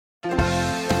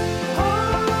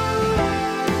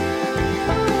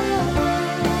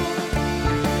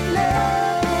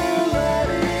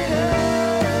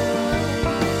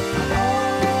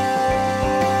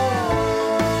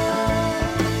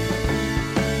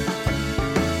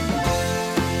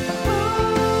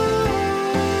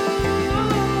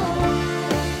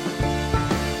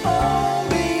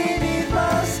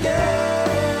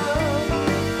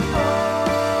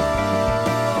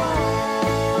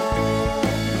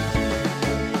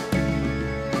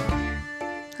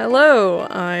Hello,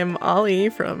 I'm Ollie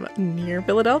from near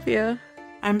Philadelphia.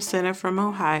 I'm Senna from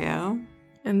Ohio.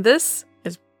 And this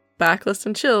is Backlist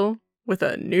and Chill with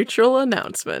a neutral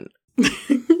announcement.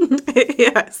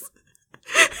 Yes.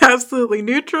 Absolutely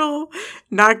neutral,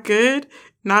 not good,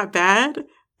 not bad.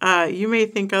 You may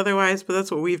think otherwise, but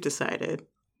that's what we've decided.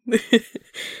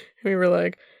 We were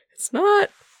like, it's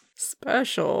not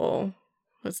special.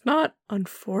 It's not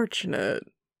unfortunate.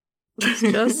 It's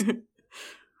just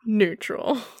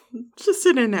neutral. Just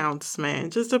an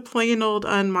announcement. Just a plain old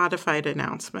unmodified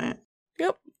announcement.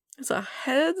 Yep. It's a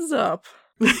heads up.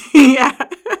 Yeah.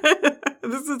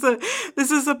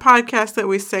 This is a podcast that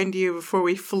we send you before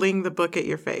we fling the book at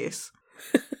your face.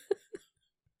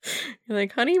 You're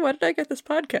like, honey, why did I get this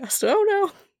podcast?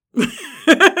 Oh no.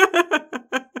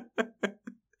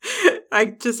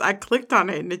 I clicked on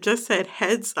it and it just said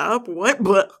heads up. What?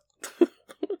 Blah.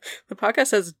 The podcast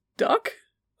says duck?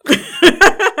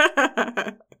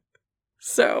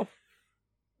 So,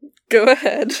 go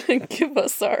ahead and give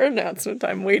us our announcement.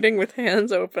 I'm waiting with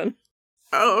hands open.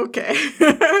 Oh, okay.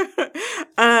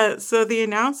 So the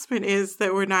announcement is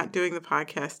that we're not doing the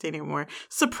podcast anymore.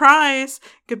 Surprise!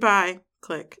 Goodbye.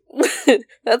 Click.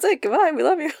 That's it. Goodbye. We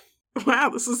love you. Wow,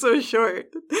 this is so short.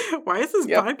 Why is this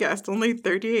podcast only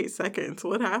 38 seconds?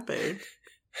 What happened?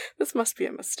 This must be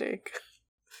a mistake.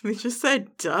 They just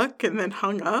said duck and then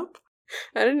hung up?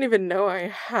 I didn't even know I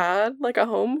had, a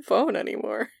home phone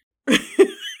anymore.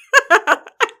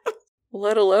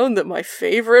 Let alone that my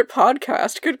favorite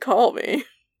podcast could call me.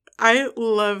 I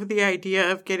love the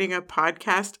idea of getting a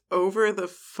podcast over the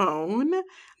phone.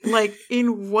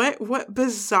 In what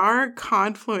bizarre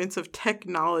confluence of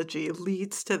technology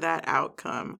leads to that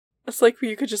outcome? It's like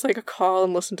you could just call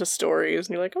and listen to stories,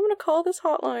 and you're like, I'm going to call this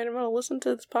hotline, I'm going to listen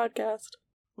to this podcast.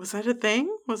 Was that a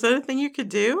thing? Was that a thing you could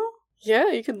do?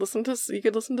 Yeah, you could listen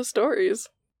to stories.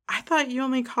 I thought you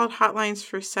only called hotlines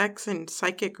for sex and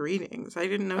psychic readings. I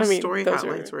didn't know story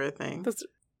hotlines were a thing.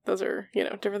 Those are,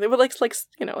 different. But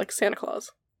like Santa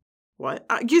Claus. What?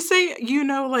 You say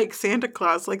Santa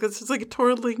Claus. This is a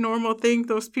totally normal thing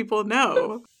those people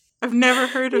know. I've never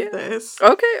heard of this.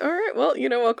 Okay, alright. Well,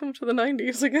 welcome to the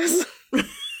 90s, I guess.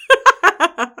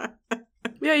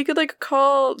 Yeah, you could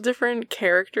call different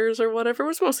characters or whatever. It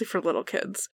was mostly for little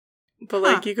kids.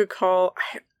 But you could call,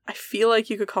 I feel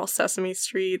like you could call Sesame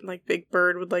Street, Big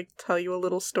Bird would tell you a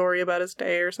little story about his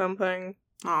day or something.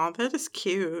 Aw, that is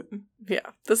cute. Yeah,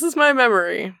 this is my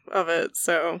memory of it,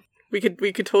 so we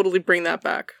could totally bring that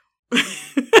back.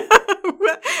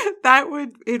 That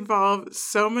would involve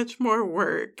so much more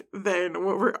work than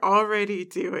what we're already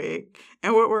doing.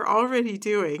 And what we're already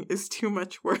doing is too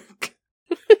much work.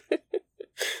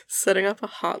 Setting up a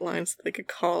hotline so they could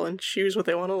call and choose what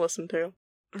they want to listen to.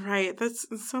 Right, that's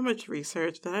so much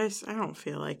research that I don't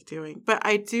feel like doing. But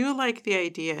I do like the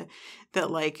idea that,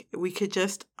 we could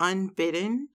just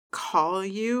unbidden call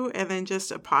you and then just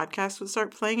a podcast would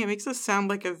start playing. It makes us sound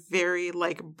like a very,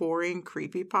 boring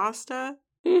creepypasta.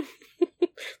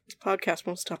 This podcast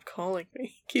won't stop calling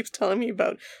me. It keeps telling me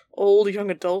about old young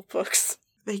adult books.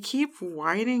 They keep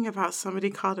whining about somebody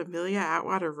called Amelia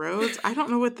Atwater Rhodes. I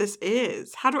don't know what this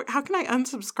is. How can I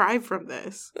unsubscribe from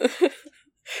this?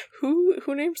 Who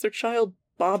names their child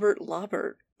Bobbert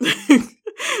Lobbert?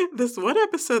 This one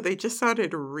episode, they just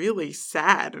sounded really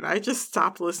sad, and I just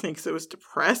stopped listening because it was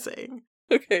depressing.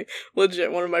 Okay,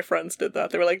 legit, one of my friends did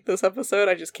that. They were like, this episode,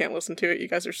 I just can't listen to it. You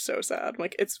guys are so sad. I'm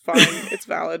like, it's fine. It's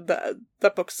valid.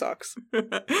 That book sucks.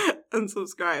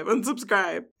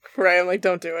 Unsubscribe. Right, I'm like,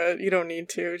 don't do it. You don't need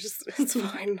to. It's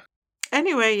fine.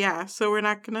 Anyway, yeah, so we're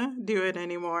not gonna do it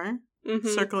anymore. Mm-hmm.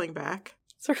 Circling back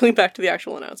to the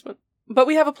actual announcement. But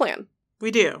we have a plan.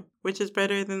 We do, which is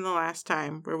better than the last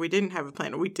time where we didn't have a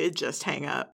plan. We did just hang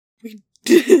up. We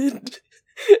did.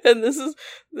 And this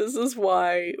is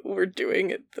why we're doing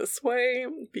it this way,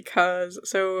 because,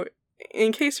 so,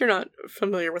 in case you're not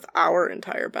familiar with our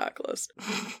entire backlist,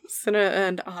 Senna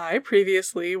and I,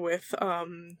 previously with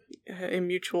a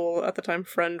mutual, at the time,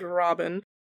 friend Robin,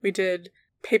 we did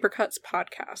Paper Cuts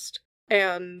podcast,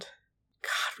 and,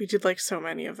 God, we did, so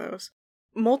many of those.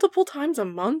 Multiple times a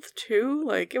month, too?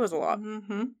 It was a lot.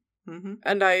 Mm-hmm. Mm-hmm.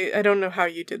 And I don't know how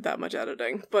you did that much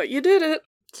editing, but you did it.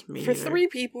 Me for either. 3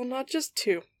 people, not just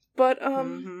 2. But,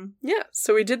 yeah,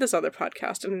 so we did this other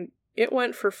podcast, and it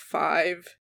went for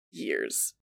 5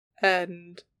 years.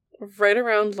 And right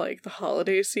around, the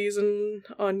holiday season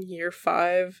on year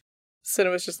 5, Senna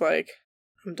was just like,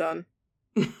 I'm done.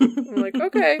 I'm like,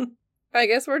 okay, I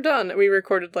guess we're done. And we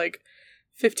recorded,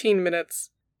 15 minutes,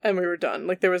 and we were done.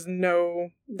 There was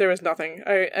nothing.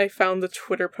 I found the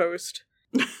Twitter post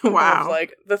Wow. of,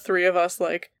 the 3 of us,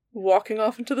 walking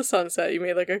off into the sunset. You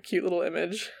made like a cute little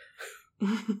image.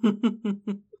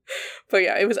 But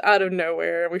yeah, it was out of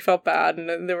nowhere. We felt bad, and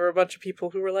then there were a bunch of people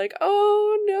who were like,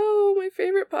 "Oh no, my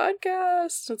favorite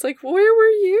podcast." It's like, where were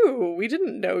you? We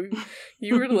didn't know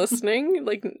you were listening.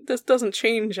 Like, this doesn't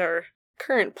change our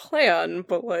current plan,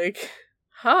 but like,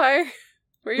 hi,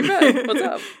 where you been? What's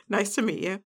up? Nice to meet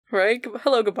you. Right?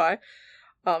 Hello, goodbye.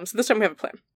 So this time we have a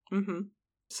plan. Mm-hmm.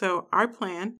 So our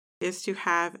plan is to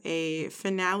have a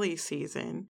finale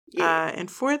season. Yeah. And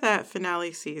for that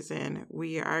finale season,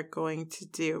 we are going to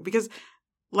do, because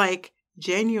like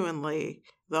genuinely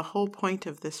the whole point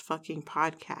of this fucking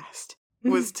podcast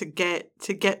was to get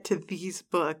to these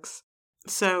books.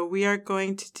 So we are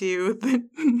going to do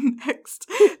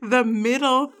the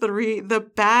middle three, the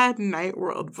bad Night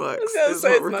World books is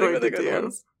what we're going to do.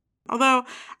 Ones. Although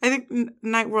I think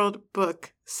Night World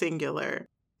book singular.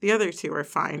 The other two are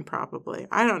fine, probably.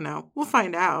 I don't know. We'll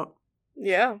find out.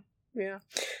 Yeah. Yeah.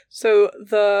 So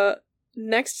the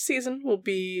next season will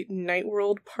be Night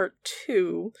World Part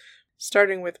 2,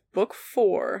 starting with Book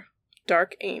 4,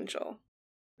 Dark Angel.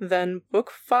 Then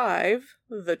Book 5,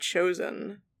 The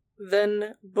Chosen.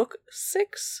 Then Book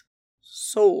 6,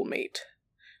 Soulmate.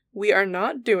 We are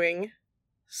not doing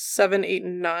 7, 8,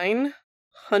 and 9,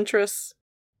 Huntress,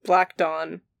 Black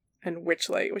Dawn, and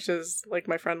Witchlight, which is, like,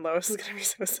 my friend Lois is gonna be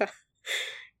so sad.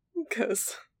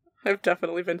 Because I've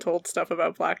definitely been told stuff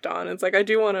about Black Dawn. It's like, I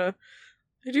do want to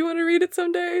read it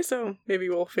someday, so maybe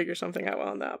we'll figure something out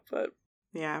on that, but...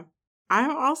 Yeah.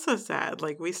 I'm also sad.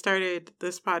 Like, we started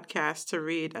this podcast to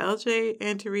read LJ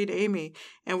and to read Amy,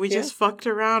 and we just fucked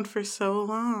around for so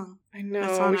long. I know.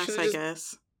 That's on us, I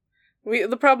guess.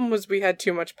 The problem was we had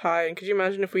too much pie, and could you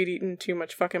imagine if we'd eaten too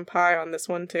much fucking pie on this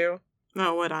one, too?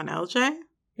 Oh, what, on LJ?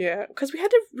 Yeah, because we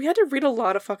had to read a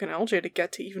lot of fucking LJ to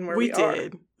get to even where we are. We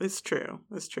did. It's true.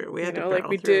 We had to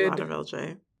barrel through a lot of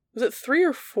LJ. Was it 3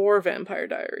 or 4 Vampire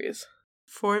Diaries?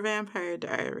 4 Vampire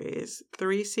Diaries,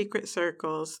 3 Secret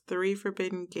Circles, 3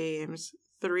 Forbidden Games,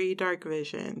 3 Dark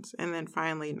Visions, and then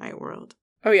finally Night World.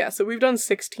 Oh yeah, so we've done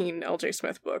 16 LJ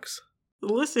Smith books.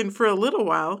 Listen, for a little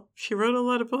while, she wrote a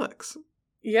lot of books.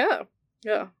 Yeah.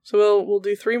 So we'll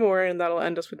do 3 more, and that'll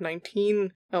end us with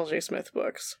 19 LJ Smith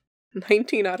books.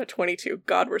 19 out of 22.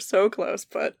 God, we're so close,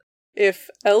 but if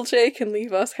LJ can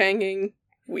leave us hanging,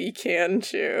 we can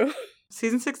too.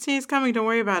 Season 16 is coming, don't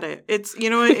worry about it. It's, you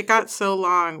know what, it got so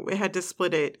long, we had to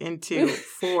split it into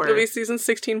 4. It'll be Season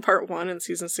 16 Part 1 and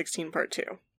Season 16 Part 2.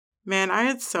 Man, I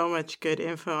had so much good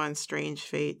info on Strange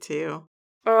Fate, too.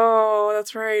 Oh,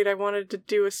 that's right. I wanted to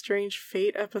do a Strange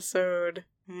Fate episode.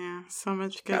 Yeah, so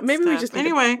much good maybe stuff. We just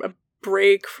need a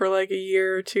break for like a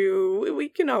year or 2. We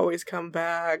can always come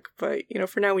back, but,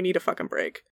 for now we need a fucking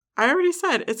break. I already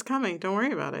said it's coming. Don't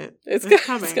worry about it. It's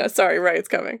coming. It's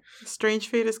coming. Strange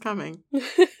Fate is coming.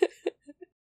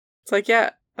 It's like,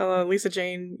 yeah, Lisa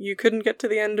Jane, you couldn't get to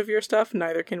the end of your stuff.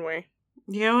 Neither can we.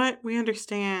 You know what? We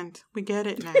understand. We get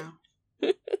it now.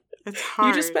 It's hard.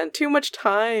 You just spent too much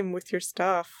time with your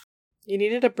stuff. You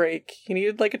needed a break. You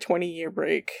needed like a 20-year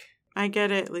break. I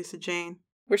get it, Lisa Jane.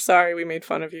 We're sorry we made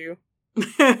fun of you.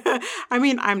 I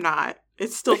mean, I'm not.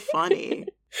 It's still funny.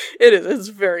 It is. It's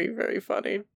very, very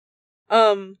funny.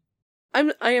 I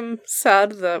am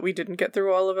sad that we didn't get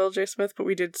through all of LJ Smith, but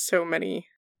we did so many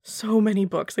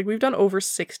books. Like, we've done over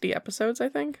 60 episodes, I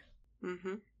think.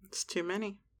 Mm-hmm. It's too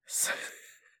many. So,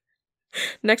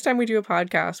 next time we do a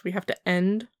podcast, we have to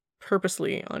end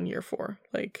purposely on year 4.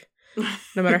 Like,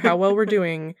 no matter how well we're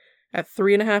doing, at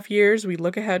 3.5 years, we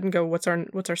look ahead and go, what's our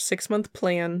 6-month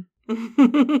plan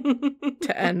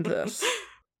to end this?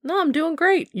 No, I'm doing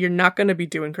great. You're not going to be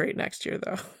doing great next year,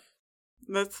 though.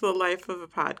 That's the life of a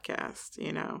podcast,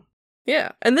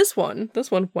 Yeah, and this one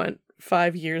went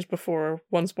 5 years before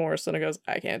Once More, so it goes,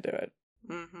 I can't do it.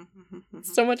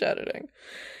 So much editing.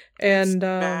 And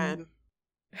bad.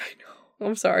 I know.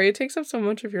 I'm sorry. It takes up so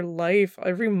much of your life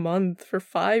every month for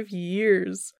 5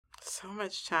 years. So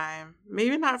much time.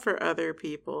 Maybe not for other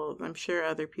people. I'm sure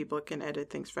other people can edit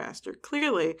things faster.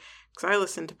 Clearly, because I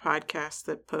listen to podcasts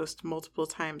that post multiple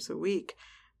times a week.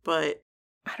 But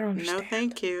I don't understand. No,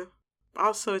 thank you.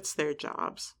 Also, it's their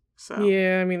jobs. So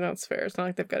yeah, I mean, that's fair. It's not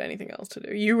like they've got anything else to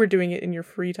do. You were doing it in your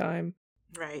free time.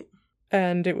 Right.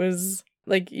 And it was,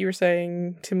 like you were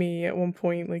saying to me at one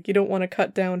point, like, you don't want to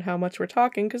cut down how much we're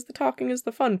talking because the talking is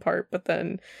the fun part, but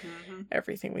then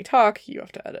everything we talk, you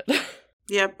have to edit.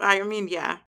 Yep, I mean,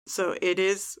 yeah. So it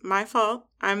is my fault.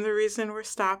 I'm the reason we're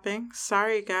stopping.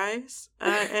 Sorry, guys.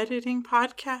 Editing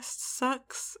podcasts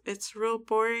sucks. It's real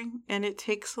boring, and it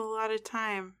takes a lot of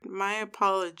time. My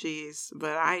apologies,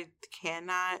 but I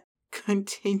cannot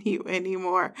continue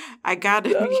anymore. I gotta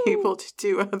be able to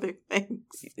do other things.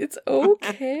 It's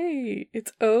okay.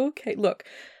 It's okay. Look,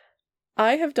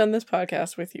 I have done this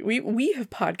podcast with you. We have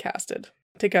podcasted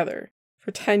together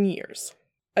for 10 years.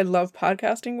 I love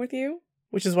podcasting with you,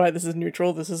 which is why this is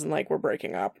neutral. This isn't like we're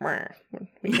breaking up.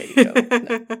 We hate each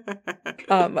other.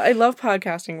 No. I love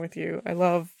podcasting with you. I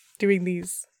love doing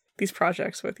these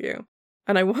projects with you.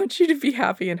 And I want you to be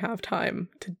happy and have time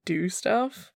to do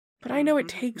stuff. But I know it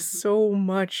takes so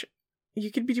much.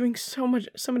 You could be doing so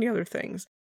many other things.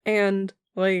 And,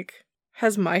 like,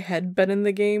 has my head been in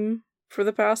the game for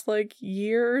the past, like,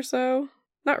 year or so?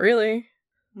 Not really.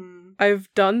 I've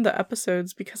done the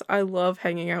episodes because I love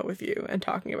hanging out with you and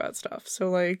talking about stuff. So,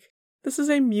 like, this is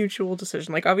a mutual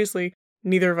decision. Like, obviously,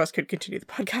 neither of us could continue the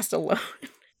podcast alone.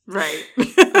 Right.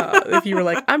 If you were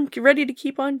like, I'm ready to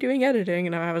keep on doing editing,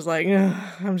 and I was like,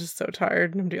 I'm just so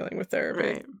tired and I'm dealing with therapy.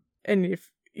 Right. And if,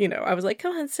 I was like,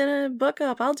 come on, send a book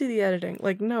up, I'll do the editing.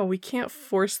 Like, no, we can't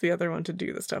force the other one to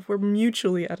do the stuff. We're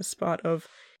mutually at a spot of,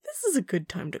 this is a good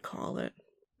time to call it.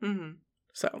 Mm-hmm.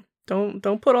 So,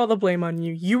 don't put all the blame on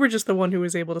you. You were just the one who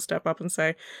was able to step up and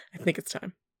say, I think it's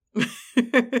time.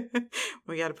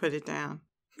 We gotta put it down.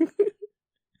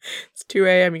 It's 2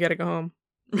 a.m., you gotta go home.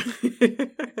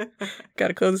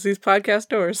 Gotta close these podcast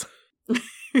doors.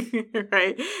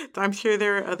 Right. I'm sure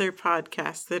there are other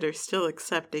podcasts that are still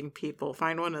accepting people.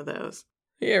 Find one of those.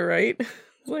 Yeah, right?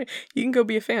 Like, you can go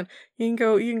be a fan. You can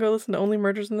go listen to Only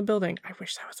Murders in the Building. I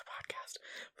wish that was a podcast.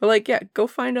 But, like, yeah, go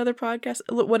find other podcasts.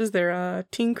 Look, what is there?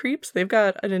 Teen Creeps? They've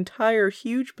got an entire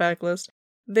huge backlist.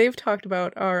 They've talked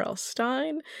about R.L.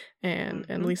 Stine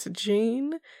and Lisa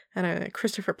Jane and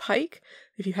Christopher Pike.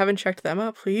 If you haven't checked them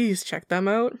out, please check them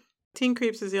out. Teen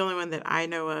Creeps is the only one that I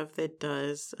know of that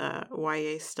does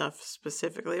YA stuff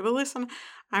specifically. But listen,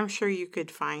 I'm sure you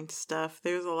could find stuff.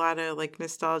 There's a lot of, like,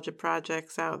 nostalgia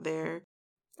projects out there.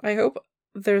 I hope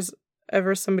there's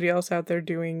ever somebody else out there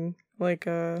doing, like,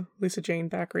 a Lisa Jane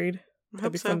back read.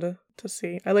 That'd be fun to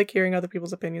see. I like hearing other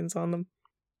people's opinions on them.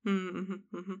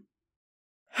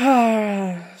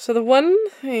 So the one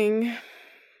thing,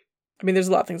 I mean, there's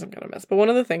a lot of things I'm going to miss, but one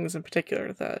of the things in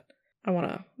particular that I want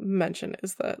to mention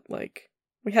is that, like,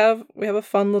 we have a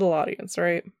fun little audience,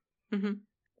 right? Mm-hmm.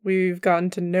 We've gotten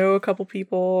to know a couple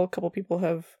people. A couple people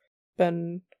have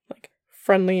been, like,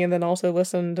 friendly and then also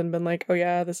listened and been like, oh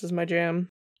yeah, this is my jam.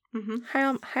 Mm-hmm.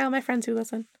 Hi all my friends who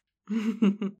listen.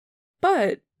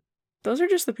 But those are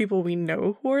just the people we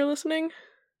know who are listening.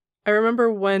 I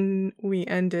remember when we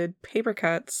ended Paper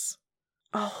Cuts,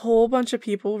 a whole bunch of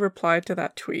people replied to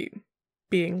that tweet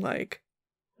being like,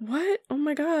 what? Oh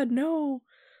my god, no.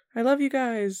 I love you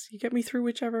guys. You get me through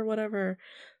whichever, whatever.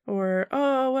 Or,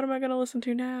 oh, what am I going to listen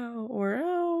to now? Or,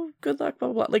 oh, good luck, blah,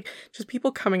 blah, blah. Like, just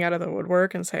people coming out of the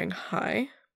woodwork and saying hi.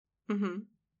 Mm-hmm.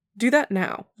 Do that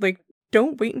now. Like,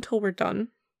 don't wait until we're done.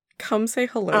 Come say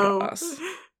hello to us.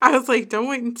 I was like, don't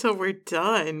wait until we're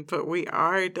done, but we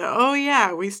are done. Oh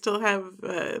yeah, we still have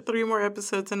 3 more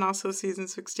episodes and also season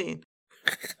 16.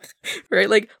 Right?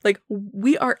 Like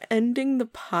we are ending the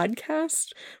podcast,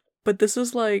 but this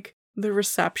is like the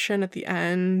reception at the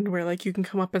end where, like, you can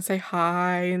come up and say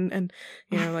hi and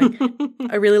like,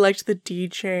 I really liked the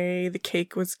DJ, the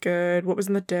cake was good, what was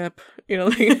in the dip,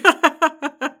 like.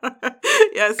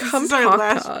 Yes, this is our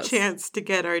last chance to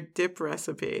get our dip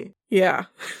recipe. Yeah.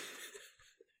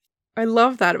 I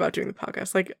love that about doing the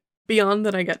podcast. Like, beyond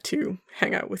that I get to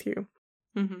hang out with you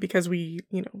because we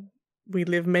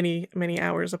live many, many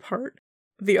hours apart.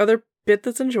 The other bit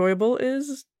that's enjoyable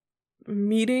is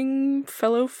meeting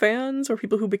fellow fans or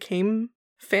people who became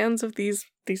fans of these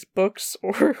books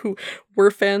or who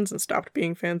were fans and stopped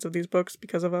being fans of these books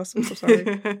because of us. I'm so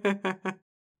sorry.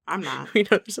 I'm not. We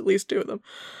know there's at least 2 of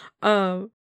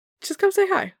them. Just come say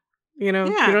hi. You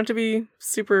don't have to be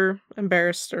super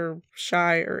embarrassed or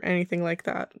shy or anything like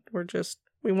that.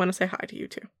 We want to say hi to you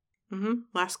too. Mm-hmm.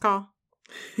 Last call.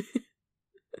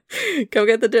 Go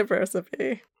get the dip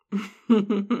recipe.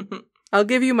 I'll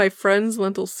give you my friend's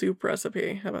lentil soup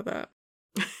recipe. How about that?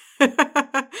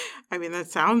 I mean,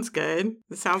 that sounds good.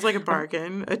 It sounds like a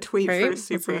bargain. A tweet right? for a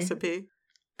soup recipe.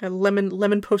 Lemon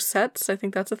posettes. I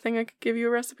think that's a thing I could give you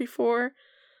a recipe for.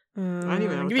 I don't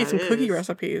even know. I'll give you some cookie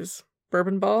recipes.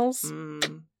 Bourbon balls.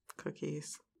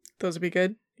 Cookies. Those would be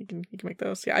good. You can make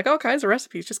those. Yeah, I got all kinds of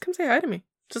recipes. Just come say hi to me.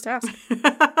 Just ask.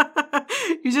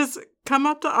 You just come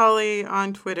up to Ollie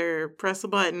on Twitter, press a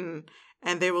button,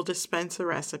 and they will dispense a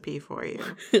recipe for you.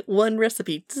 One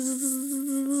recipe.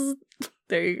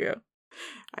 There you go.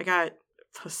 I got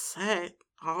posette.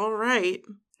 All right.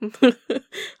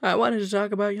 I wanted to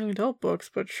talk about young adult books,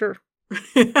 but sure.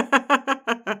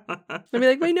 I'd be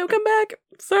like, wait, no, come back.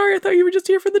 Sorry, I thought you were just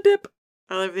here for the dip.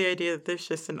 I love the idea that there's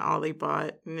just an Ollie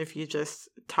bot, and if you just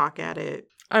talk at it,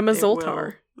 I'm a it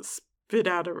Zoltar. will spit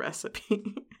out a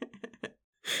recipe.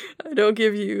 I don't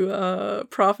give you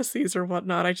prophecies or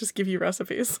whatnot. I just give you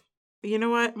recipes. You know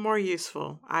what? More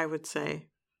useful, I would say.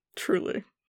 Truly.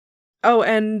 Oh,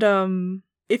 and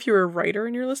if you're a writer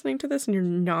and you're listening to this and you're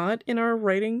not in our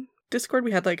writing Discord,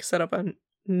 we had like set up a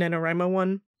NaNoWriMo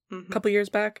one a couple years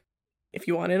back. If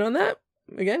you want in on that,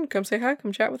 again, come say hi,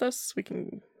 come chat with us. We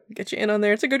can get you in on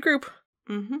there. It's a good group.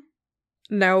 Mm-hmm.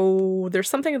 Now, there's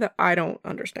something that I don't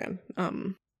understand,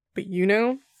 but you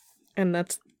know, and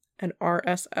that's an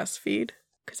RSS feed,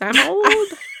 because I'm old. I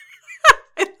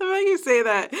love how you say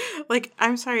that. Like,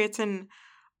 I'm sorry, it's an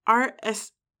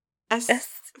RSS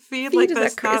feed? Like,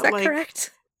 that's not is that like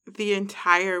correct? the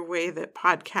entire way that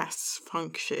podcasts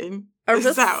function. RSS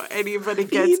Is how anybody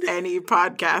gets any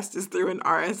podcast is through an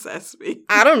RSS feed.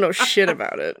 I don't know shit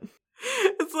about it.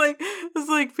 It's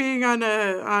like being on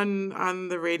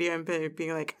the radio and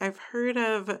being like, I've heard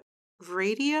of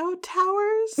radio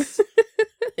towers,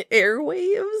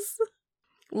 airwaves.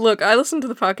 Look, I listen to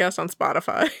the podcast on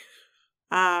Spotify.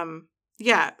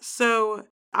 Yeah. So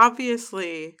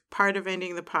obviously, part of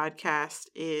ending the podcast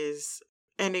is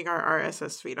ending our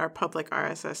RSS feed, our public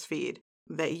RSS feed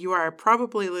that you are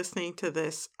probably listening to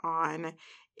this on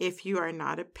if you are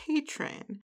not a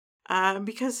patron.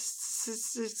 Because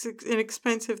it's an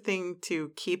expensive thing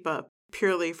to keep up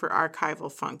purely for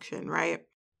archival function, right?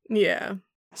 Yeah.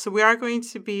 So we are going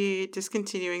to be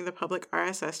discontinuing the public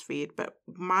RSS feed, but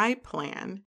my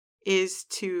plan is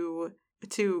to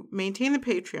maintain the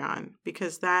Patreon,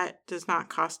 because that does not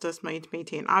cost us money to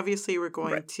maintain. Obviously, we're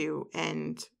going to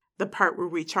end the part where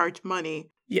we charge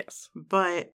money. Yes.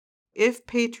 But if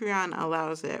Patreon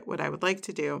allows it, what I would like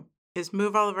to do is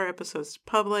move all of our episodes to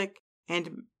public and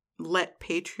let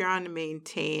Patreon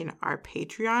maintain our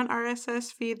Patreon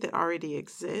RSS feed that already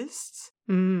exists,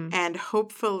 and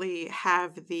hopefully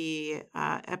have the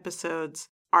episodes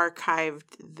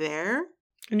archived there.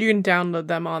 And you can download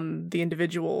them on the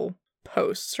individual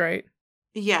posts, right?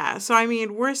 Yeah. So, I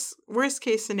mean, worst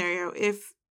case scenario,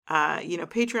 if,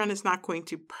 Patreon is not going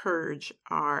to purge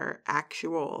our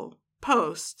actual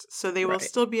posts, so they will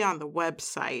still be on the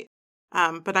website.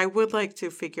 But I would like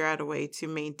to figure out a way to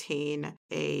maintain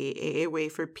a way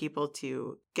for people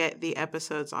to get the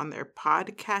episodes on their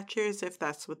podcatchers if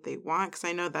that's what they want, because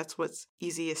I know that's what's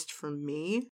easiest for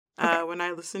me when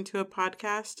I listen to a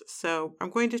podcast. So I'm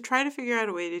going to try to figure out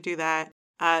a way to do that.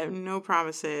 No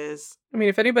promises. I mean,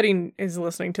 if anybody is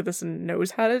listening to this and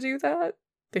knows how to do that,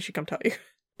 they should come tell you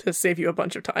to save you a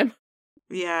bunch of time.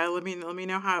 Yeah, let me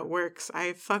know how it works.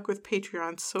 I fuck with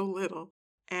Patreon so little.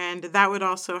 And that would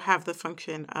also have the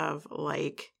function of,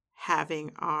 like,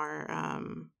 having our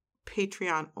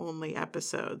Patreon-only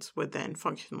episodes would then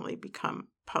functionally become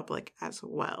public as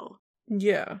well.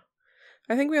 Yeah.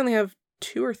 I think we only have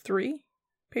 2 or 3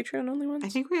 Patreon-only ones. I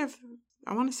think we have,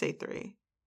 I want to say 3.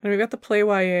 And we've got the Play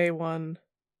YA one.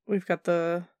 We've got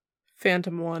the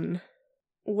Phantom one.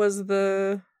 Was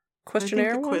the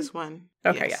questionnaire the one? Quiz one.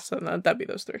 Okay, yes. Yeah, so that'd be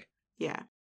those 3. Yeah.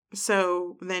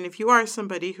 So then if you are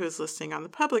somebody who is listening on the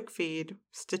public feed,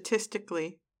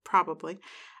 statistically, probably,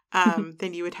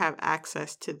 then you would have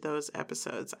access to those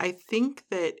episodes. I think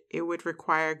that it would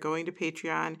require going to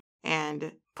Patreon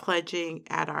and pledging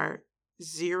at our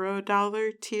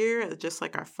 $0 tier, just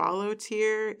like our follow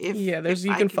tier. If you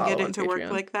can get it to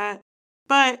work like that.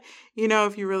 But,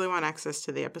 if you really want access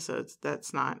to the episodes,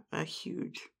 that's not a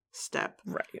huge step.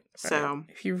 Right. So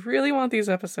if you really want these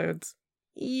episodes,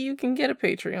 you can get a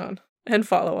Patreon and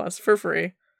follow us for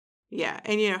free. Yeah,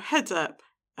 and heads up,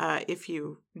 if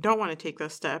you don't want to take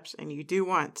those steps and you do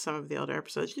want some of the older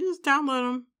episodes, you just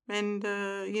download them. And,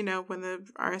 when the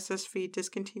RSS feed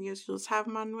discontinues, you'll just have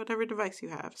them on whatever device you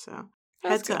have. So,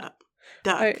 heads up.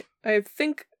 Duck. I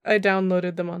think I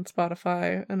downloaded them on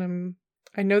Spotify, and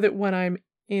I know that when I'm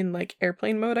in, like,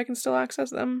 airplane mode, I can still access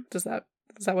them. Is that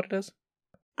what it is?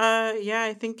 Yeah,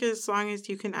 I think as long as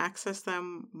you can access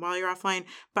them while you're offline.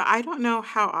 But I don't know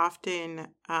how often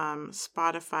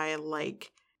Spotify,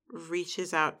 like,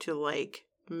 reaches out to, like,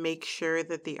 make sure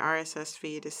that the RSS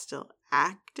feed is still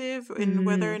active and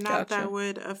whether or not that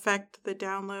would affect the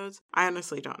downloads. I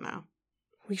honestly don't know.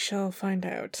 We shall find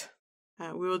out.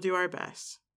 We will do our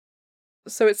best.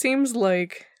 So it seems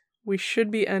like we should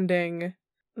be ending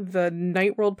the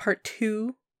Night World Part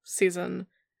 2 season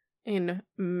in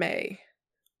May,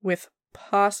 with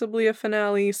possibly a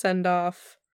finale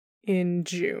send-off in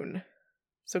June.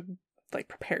 So, like,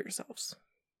 prepare yourselves.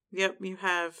 Yep, you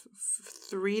have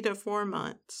 3 to 4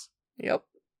 months. Yep.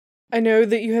 I know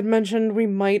that you had mentioned we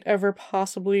might ever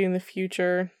possibly in the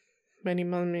future, many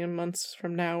months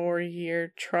from now or a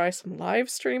year, try some live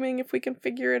streaming if we can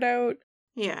figure it out.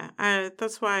 Yeah,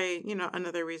 that's why,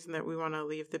 another reason that we want to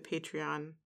leave the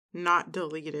Patreon not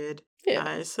deleted.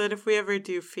 Yeah. So that if we ever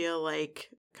do feel like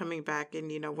coming back and,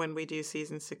 when we do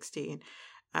season 16,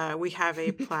 we have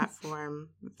a platform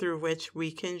through which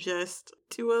we can just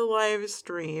do a live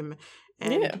stream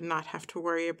and not have to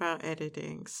worry about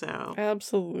editing. So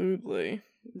absolutely.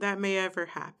 That may ever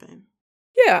happen.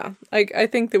 Yeah, I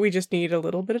think that we just need a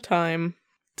little bit of time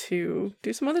to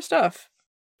do some other stuff.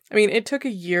 I mean, it took a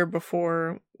year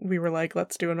before we were like,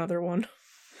 let's do another one.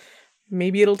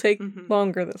 Maybe it'll take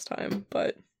longer this time,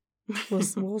 but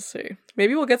we'll see.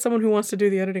 Maybe we'll get someone who wants to do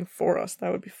the editing for us.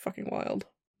 That would be fucking wild.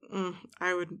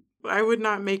 I would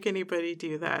not make anybody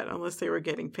do that unless they were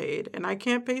getting paid, and I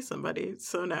can't pay somebody,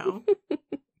 so no.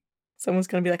 Someone's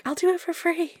gonna be like, I'll do it for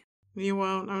free. You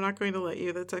won't. I'm not going to let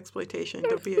you. That's exploitation.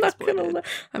 Don't be exploited.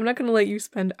 I'm not gonna let you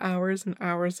spend hours and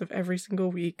hours of every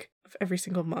single week, of every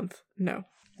single month. No.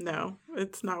 No,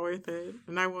 it's not worth it.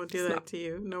 And I won't do that to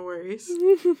you. No worries.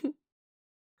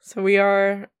 So we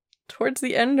are towards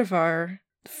the end of our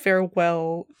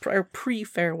farewell, our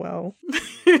pre-farewell.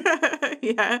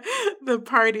 Yeah, the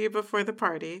party before the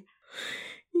party.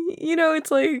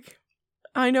 It's like,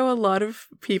 I know a lot of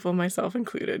people, myself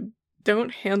included,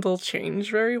 don't handle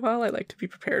change very well. I like to be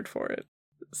prepared for it.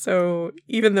 So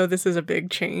even though this is a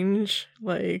big change,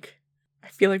 like, I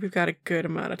feel like we've got a good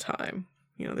amount of time.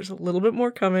 There's a little bit more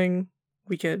coming.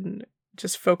 We can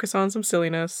just focus on some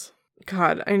silliness.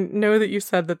 God, I know that you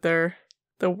said that they're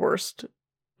the worst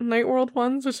Night World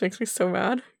ones, which makes me so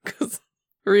mad, because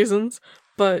reasons.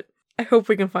 But I hope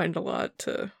we can find a lot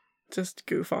to just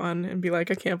goof on and be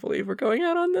like, I can't believe we're going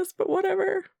out on this, but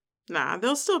whatever. Nah,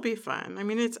 they'll still be fun. I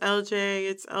mean, it's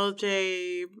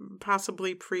LJ,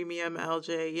 possibly premium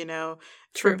LJ,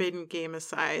 True. Forbidden Game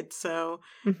aside. So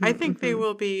I think they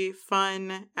will be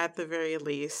fun at the very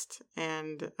least.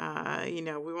 And,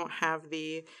 we won't have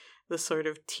the sort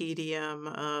of tedium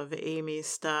of Amy's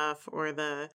stuff or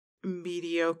the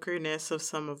mediocreness of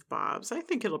some of Bob's. I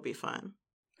think it'll be fun.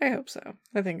 I hope so.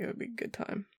 I think it would be a good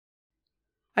time.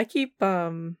 I keep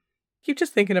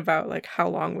just thinking about, like, how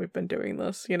long we've been doing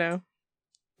this,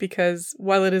 because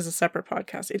while it is a separate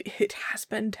podcast, it has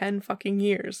been 10 fucking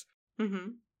years.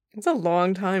 Mm-hmm. It's a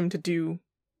long time to do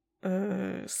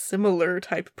a similar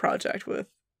type project with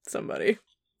somebody.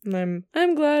 And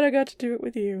I'm glad I got to do it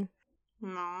with you.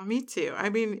 No, me too. I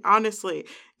mean, honestly,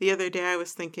 the other day I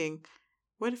was thinking,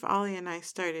 what if Ollie and I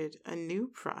started a new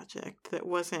project that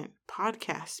wasn't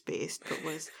podcast-based, but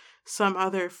was some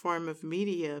other form of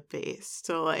media-based?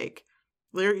 So, like,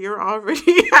 you're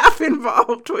already half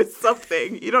involved with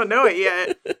something. You don't know it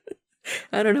yet.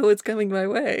 I don't know what's coming my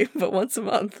way, but once a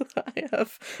month I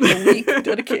have a week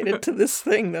dedicated to this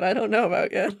thing that I don't know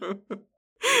about yet.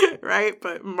 Right,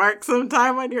 but mark some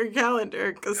time on your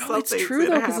calendar because something's it's true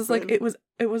though, because happen. it's like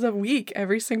it was a week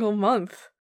every single month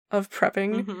of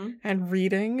prepping and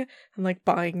reading and like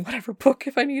buying whatever book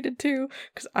if I needed to,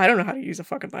 because I don't know how to use a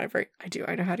fucking library.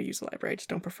 I know how to use a library, I just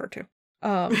don't prefer to.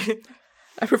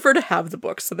 I prefer to have the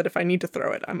books so that if I need to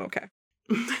throw it, I'm okay.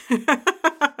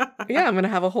 Yeah, I'm gonna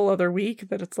have a whole other week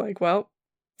that it's like, well,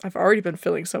 I've already been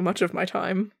filling so much of my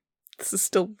time. This is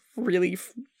still really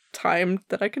time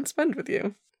that I can spend with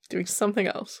you doing something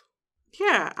else.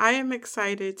 Yeah, I am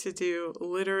excited to do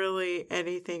literally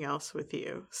anything else with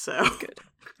you. So good.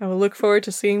 I will look forward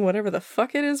to seeing whatever the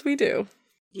fuck it is we do.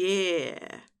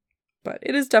 Yeah. But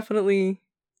it is definitely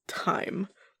time.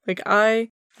 Like,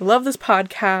 I love this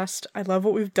podcast. I love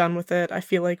what we've done with it. I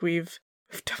feel like we've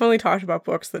definitely talked about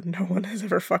books that no one has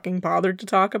ever fucking bothered to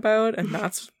talk about, and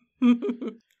that's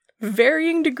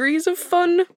varying degrees of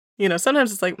fun.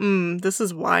 Sometimes it's like, this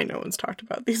is why no one's talked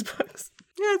about these books.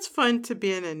 Yeah, it's fun to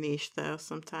be in a niche, though,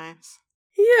 sometimes.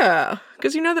 Yeah,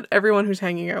 because you know that everyone who's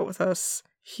hanging out with us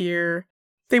here,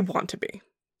 they want to be.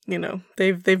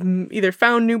 They've either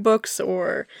found new books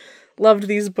or loved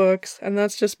these books, and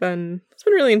it's been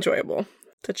really enjoyable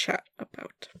to chat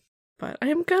about. But I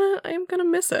am gonna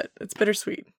miss it. It's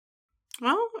bittersweet.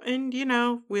 Well, and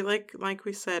we like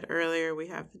we said earlier, we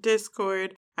have the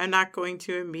Discord. I'm not going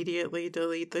to immediately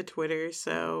delete the Twitter,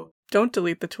 so... Don't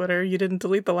delete the Twitter. You didn't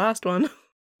delete the last one.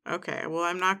 Okay, well,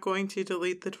 I'm not going to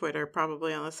delete the Twitter,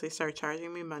 probably, unless they start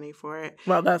charging me money for it.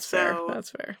 Well, that's fair.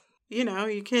 That's fair. You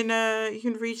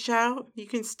can reach out. You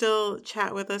can still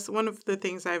chat with us. One of the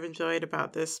things I've enjoyed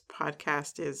about this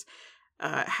podcast is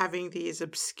having these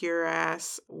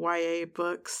obscure-ass YA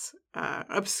books.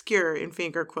 Obscure in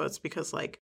finger quotes because,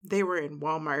 like, they were in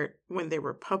Walmart when they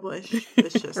were published.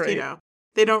 It's just, right.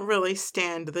 they don't really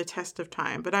stand the test of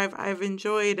time. But I've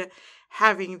enjoyed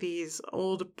having these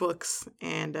old books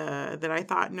and that I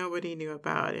thought nobody knew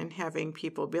about, and having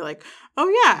people be like, oh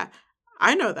yeah,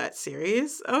 I know that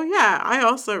series. Oh yeah, I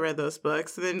also read those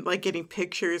books. And then like getting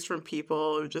pictures from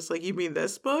people just like, you mean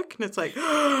this book? And it's like,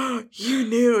 oh, you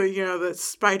knew, the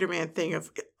Spider-Man thing of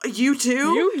you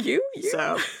too? You.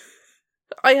 So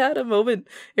I had a moment.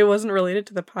 It wasn't related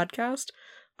to the podcast,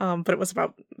 but it was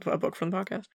about a book from the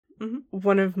podcast. Mm-hmm.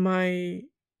 One of my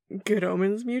Good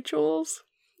Omens mutuals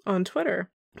on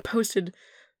Twitter posted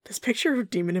this picture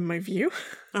of Demon in My View.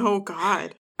 Oh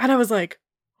God. And I was like,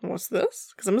 what's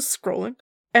this? Because I'm just scrolling.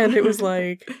 And it was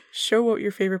like, show what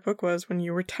your favorite book was when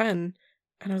you were 10.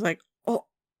 And I was like, oh,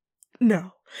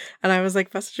 no. And I was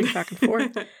like messaging back and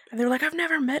forth. And they were like, I've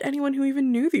never met anyone who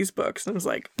even knew these books. And I was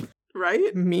like,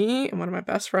 right? Me and one of my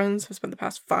best friends have spent the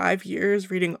past 5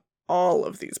 years reading all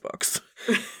of these books.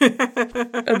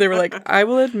 And they were like, I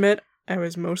will admit, I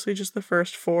was mostly just the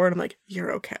first 4. And I'm like,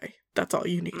 you're okay. That's all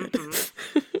you needed.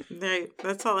 Mm-hmm.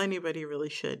 That's all anybody really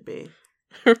should be.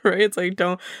 Right? It's like,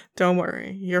 don't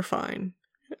worry, you're fine.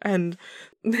 And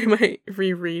they might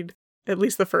reread at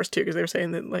least the first 2 because they were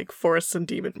saying that like Forests and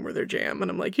Demon were their jam. And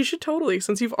I'm like, you should totally,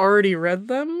 since you've already read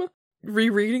them,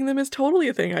 rereading them is totally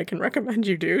a thing I can recommend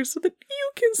you do so that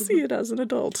you can see it as an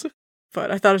adult. But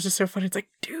I thought it was just so funny. It's like,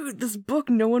 dude, this book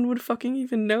no one would fucking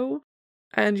even know.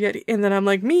 And then I'm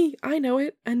like, I know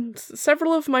it. And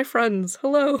several of my friends,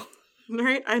 hello.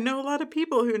 Right? I know a lot of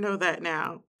people who know that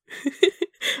now.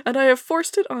 And I have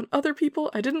forced it on other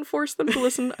people. I didn't force them to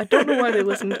listen. I don't know why they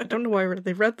listened. I don't know why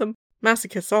they read them.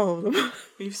 Masochists, all of them.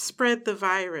 You've spread the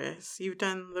virus. You've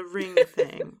done the ring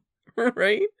thing.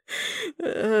 Right?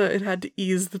 It had to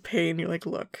ease the pain. You're like,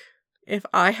 look, if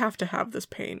I have to have this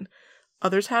pain,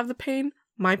 others have the pain,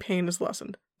 my pain is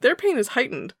lessened. Their pain is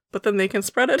heightened, but then they can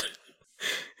spread it.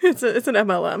 It's an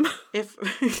MLM.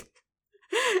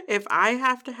 If I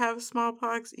have to have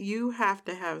smallpox, you have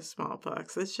to have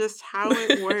smallpox. That's just how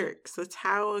it works. That's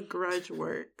how a grudge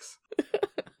works.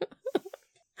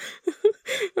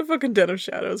 A fucking Den of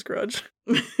Shadows grudge.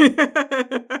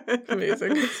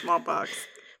 Amazing. Smallpox.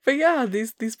 But yeah,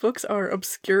 these books are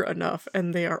obscure enough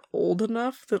and they are old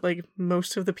enough that like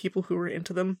most of the people who are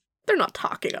into them, they're not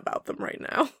talking about them right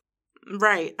now.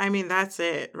 Right. I mean, that's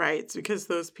it, right? It's because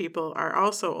those people are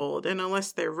also old. And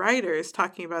unless they're writers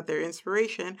talking about their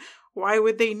inspiration, why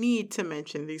would they need to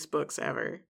mention these books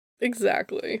ever?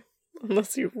 Exactly.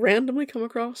 Unless you randomly come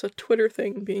across a Twitter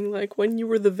thing being like, when you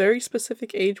were the very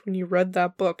specific age when you read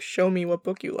that book, show me what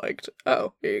book you liked.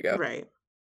 Oh, here you go. Right.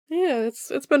 Yeah,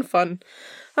 it's been fun.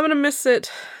 I'm gonna miss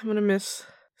it. I'm gonna miss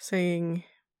saying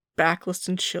backlist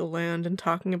and Chillland and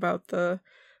talking about the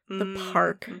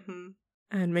park. Mm-hmm.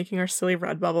 And making our silly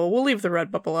Redbubble. We'll leave the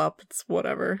Redbubble up. It's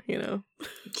whatever,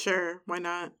 Sure, why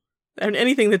not? And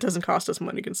anything that doesn't cost us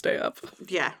money can stay up.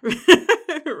 Yeah,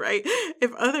 right.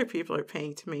 If other people are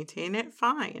paying to maintain it,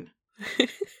 fine.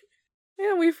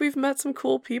 Yeah, we've met some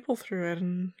cool people through it,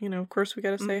 and of course we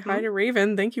got to say hi to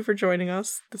Raven. Thank you for joining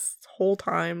us this whole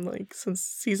time, like since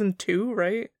season 2,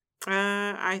 right?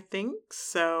 I think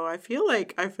so. I feel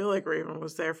like Raven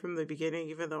was there from the beginning,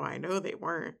 even though I know they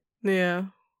weren't. Yeah.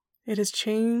 It has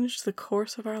changed the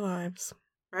course of our lives.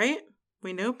 Right?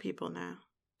 We know people now.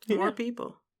 More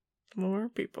people. More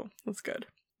people. That's good.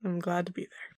 I'm glad to be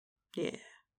there. Yeah.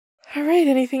 All right.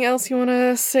 Anything else you want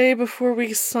to say before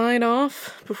we sign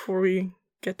off? Before we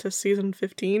get to season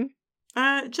 15?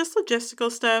 Just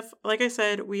logistical stuff. Like I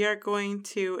said, we are going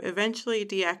to eventually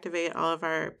deactivate all of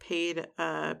our paid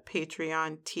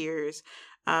Patreon tiers.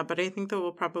 But I think that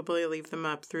we'll probably leave them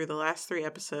up through the last 3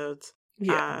 episodes.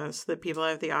 Yeah. So that people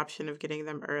have the option of getting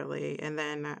them early, and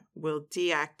then we'll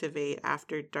deactivate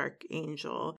after Dark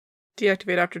Angel.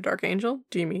 Deactivate after Dark Angel?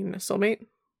 Do you mean Soulmate?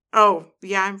 Oh,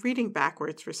 yeah, I'm reading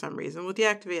backwards for some reason. We'll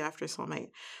deactivate after Soulmate.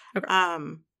 Okay.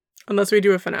 Unless we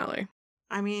do a finale.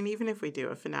 I mean, even if we do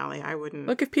a finale, I wouldn't...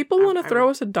 Look, if people want to throw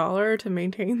us $1 to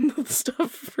maintain the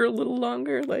stuff for a little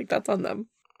longer, like, that's on them.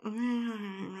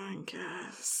 I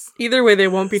guess. Either way, they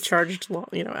won't be charged,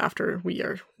 after we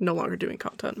are no longer doing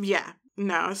content. Yeah.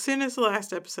 No, as soon as the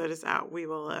last episode is out,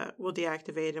 we'll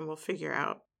deactivate and we'll figure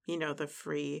out, the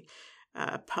free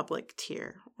public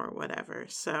tier or whatever.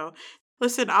 So,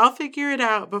 listen, I'll figure it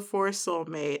out before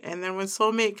Soulmate, and then when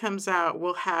Soulmate comes out,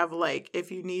 we'll have,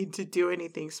 if you need to do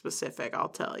anything specific, I'll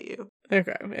tell you.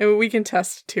 Okay, and we can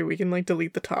test, too. We can,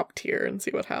 delete the top tier and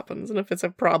see what happens, and if it's a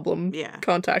problem,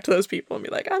 contact those people and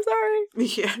be like, I'm sorry.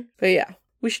 Yeah. But yeah.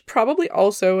 We should probably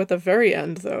also, at the very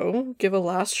end, though, give a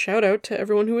last shout-out to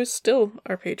everyone who is still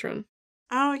our patron.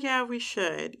 Oh, yeah, we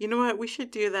should. You know what? We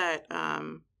should do that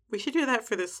We should do that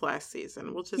for this last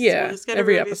season. We'll just get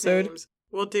every everybody's episode. names.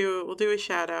 We'll do a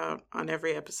shout out on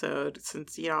every episode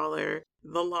since y'all are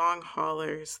the long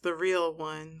haulers, the real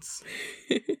ones.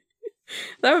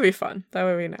 That would be fun. That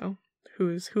way we know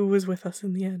who was with us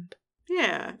in the end.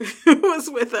 Yeah, who was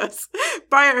with us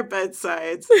by our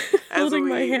bedsides. Holding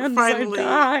my hands, finally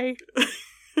I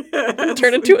die.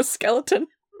 Turn into a skeleton.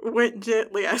 Went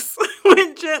gently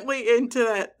into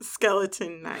that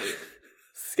skeleton night.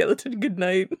 Skeleton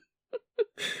Goodnight.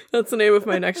 That's the name of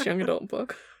my next young adult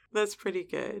book. That's pretty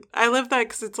good. I love that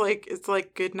because it's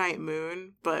like Goodnight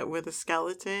Moon, but with a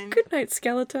skeleton. Goodnight,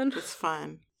 skeleton. It's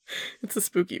fun. It's a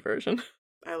spooky version.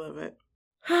 I love it.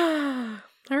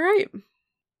 All right.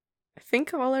 I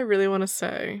think all I really want to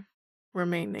say,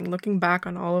 remaining, looking back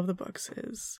on all of the books,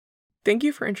 is thank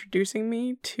you for introducing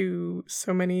me to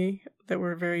so many that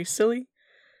were very silly,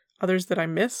 others that I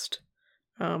missed,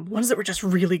 ones that were just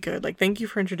really good. Like, thank you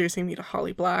for introducing me to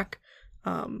Holly Black,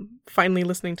 finally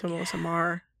listening to Melissa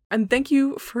Marr, and thank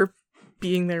you for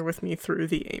being there with me through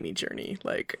the Amy journey.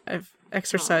 Like, I've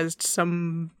exercised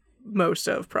most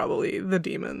of probably the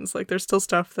demons. Like, there's still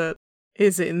stuff that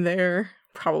is in there,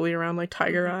 probably around like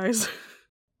Tiger Eyes,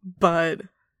 but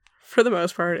for the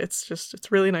most part, it's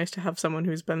really nice to have someone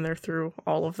who's been there through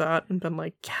all of that and been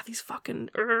like, yeah, these fucking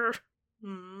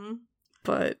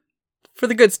But for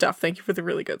the good stuff, thank you for the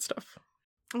really good stuff.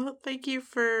 Well, thank you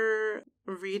for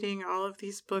reading all of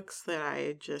these books that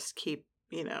I just keep,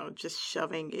 just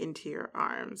shoving into your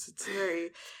arms. It's very,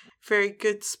 very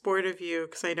good sport of you,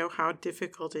 because I know how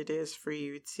difficult it is for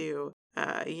you to,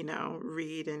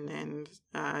 read and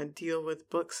deal with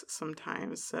books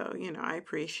sometimes. So, I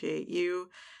appreciate you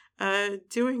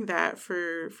doing that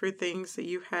for things that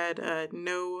you had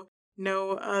no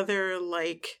other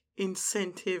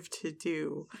incentive to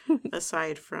do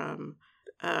aside from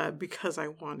because I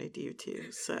wanted you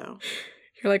to. So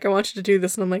you're like, I want you to do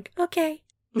this, and I'm like, okay.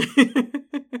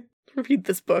 Read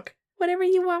this book. Whatever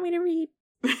you want me to read.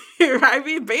 I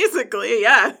mean, basically,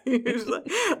 yeah.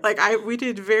 We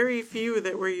did very few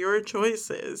that were your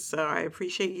choices, so I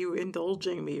appreciate you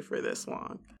indulging me for this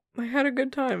long. I had a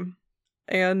good time.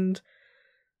 And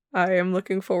I am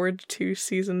looking forward to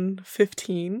season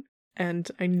 15.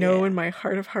 And I know in my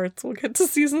heart of hearts we'll get to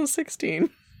season 16.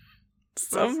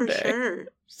 Someday. Well, for sure.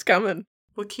 It's coming.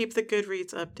 We'll keep the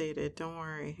Goodreads updated. Don't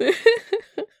worry.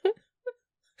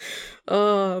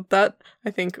 That,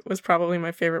 I think, was probably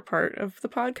my favorite part of the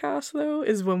podcast, though,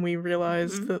 is when we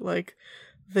realized that,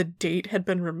 the date had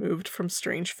been removed from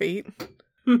Strange Fate.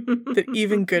 That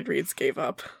even Goodreads gave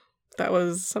up. That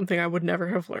was something I would never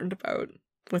have learned about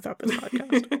without this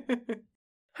podcast.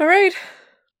 All right.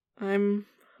 I'm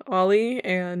Ollie,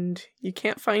 and you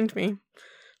can't find me,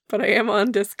 but I am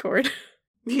on Discord.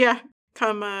 Yeah.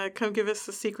 Come give us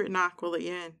a secret knock. We'll let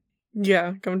you in.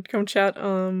 Yeah, come chat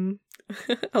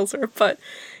elsewhere. But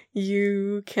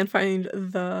you can find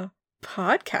the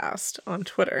podcast on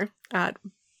Twitter at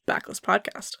Backlist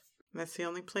Podcast. That's the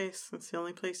only place. That's the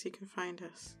only place you can find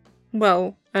us.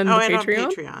 Well, and the Patreon?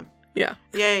 On Patreon. Yeah.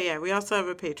 Yeah. We also have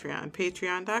a Patreon.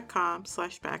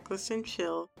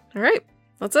 Patreon.com/backlisandchill. All right.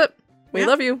 That's it. We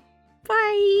love you.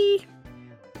 Bye.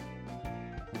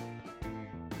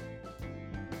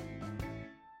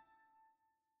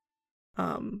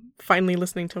 Finally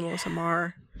listening to Melissa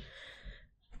Marr.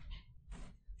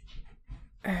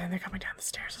 And they're coming down the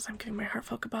stairs as I'm giving my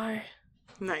heartfelt goodbye.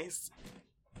 Nice.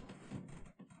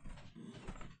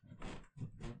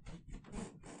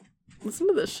 Listen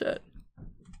to this shit.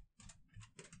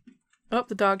 Oh,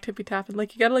 the dog tippy-tapping. You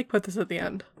gotta, put this at the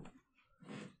end.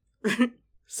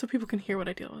 So people can hear what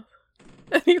I deal with.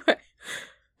 Anyway.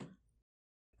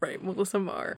 Right, Melissa Marr.